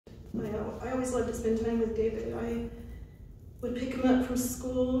I always loved to spend time with David. I would pick him up from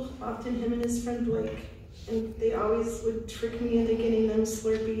school, often him and his friend Blake, and they always would trick me into getting them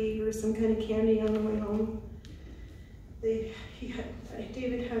Slurpee or some kind of candy on the way home.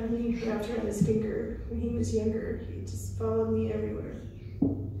 David had me wrapped around his finger when he was younger. He just followed me everywhere.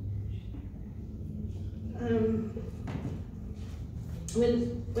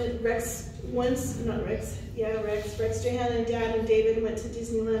 When Rex, Johanna, Dad, and David went to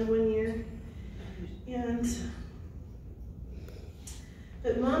Disneyland one year,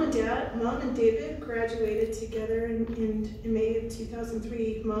 but Mom and David graduated together in May of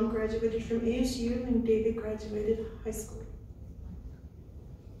 2003. Mom graduated from ASU and David graduated high school.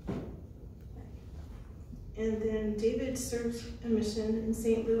 And then David served a mission in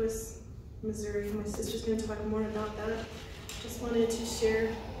St. Louis, Missouri. My sister's going to talk more about that. Just wanted to share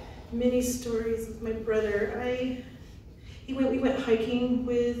many stories with my brother. We went hiking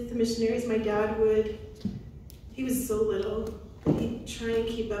with the missionaries. My dad would, he was so little, he'd try and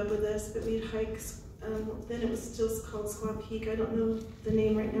keep up with us, but we'd hike, then it was still called Squaw Peak. I don't know the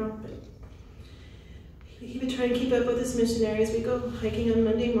name right now, but he would try and keep up with us missionaries. We'd go hiking on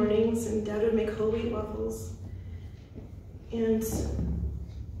Monday mornings, and Dad would make whole wheat waffles. And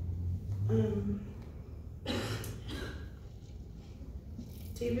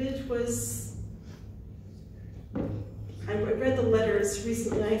David was, I read the letters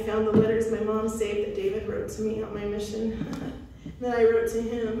recently. I found the letters my mom saved that David wrote to me on my mission. That I wrote to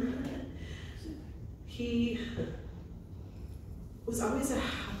him. He was always a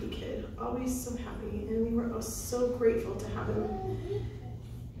happy kid, always so happy, and we were so grateful to have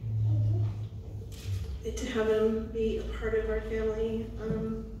him be a part of our family.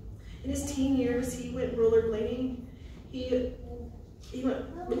 In his teen years, he went rollerblading. We went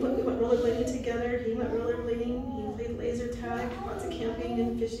rollerblading together. He went rollerblading. He played laser tag, lots of camping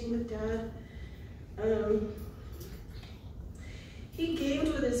and fishing with Dad. He gamed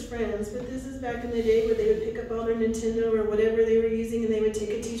with his friends, but this is back in the day where they would pick up all their Nintendo or whatever they were using, and they would take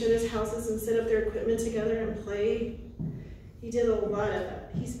it to each other's houses and set up their equipment together and play. He did a lot of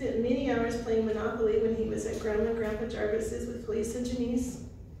that. He spent many hours playing Monopoly when he was at Grandma and Grandpa Jarvis's with Felice and Janice.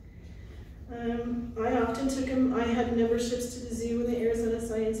 I often took him, I had memberships to the zoo and the Arizona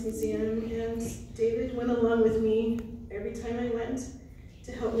Science Museum, and David went along with me every time I went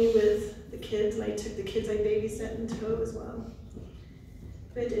to help me with the kids, and I took the kids I babysat in tow as well.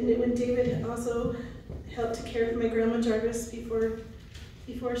 But when David also helped to care for my Grandma Jarvis before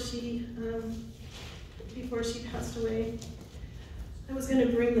she passed away. I was going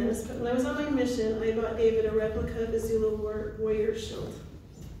to bring this, but when I was on my mission, I bought David a replica of a Zulu warrior shield.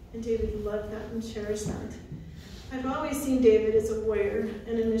 And David loved that and cherished that. I've always seen David as a warrior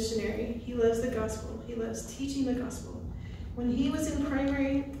and a missionary. He loves the gospel. He loves teaching the gospel. When he was in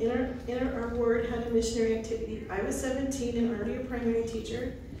primary, our ward had a missionary activity. I was 17 and already a primary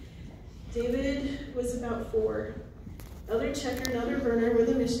teacher. David was about 4. Elder Checker and Elder Werner were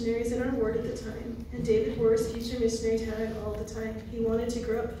the missionaries in our ward at the time, and David wore his future missionary tag all the time. He wanted to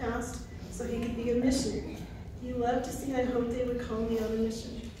grow up fast so he could be a missionary. He loved to see, I hoped they would call me on a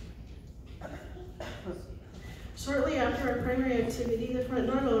mission. Shortly after our primary activity, the front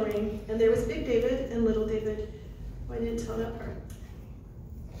door bell rang, and there was Big David and Little David. I didn't tell that part.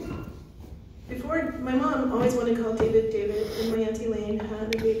 Before, my mom always wanted to call David David, and my Auntie Lane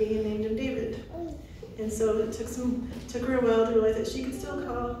had a baby and named him David. And so it took her a while to realize that she could still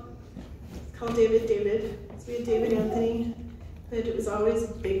call David David. So we had David Anthony, but it was always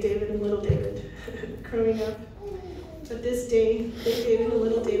Big David and Little David growing up. But this day, Big David and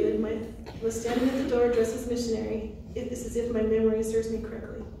Little David was standing at the door dressed as missionary. This is if my memory serves me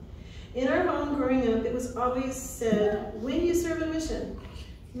correctly. In our home growing up, it was always said, when you serve a mission,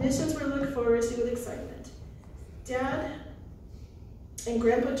 missions were looked forward to with excitement. Dad and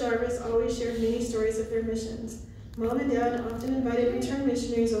Grandpa Jarvis always shared many stories of their missions. Mom and Dad often invited returned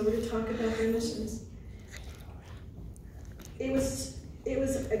missionaries over to talk about their missions. It was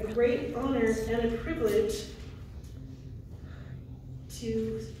a great honor and a privilege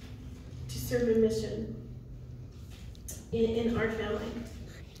to serve a mission in our family.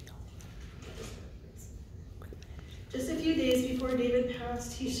 Just a few days before David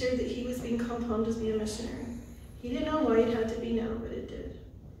passed, he shared that he was being called home to be a missionary. He didn't know why it had to be now, but it did.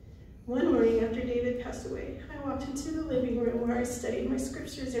 One morning after David passed away, I walked into the living room where I studied my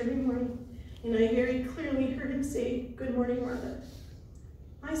scriptures every morning, and I very clearly heard him say, "Good morning, Rhonda."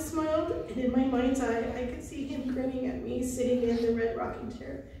 I smiled, and in my mind's eye, I could see him grinning at me sitting in the red rocking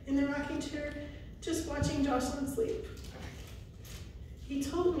chair, just watching Jocelyn sleep. He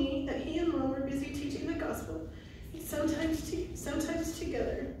told me that he and Mom were busy teaching the gospel, sometimes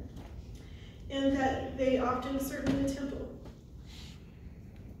together, and that they often serve in the temple.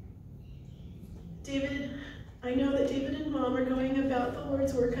 David, I know that David and Mom are going about the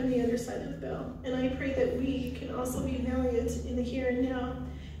Lord's work on the other side of the bell, and I pray that we can also be valiant in the here and now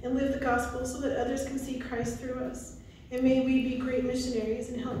and live the gospel so that others can see Christ through us. And may we be great missionaries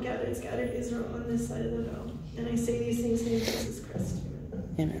and help gather Israel on this side of the bell. And I say these things in Jesus Christ.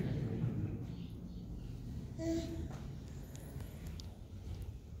 Amen.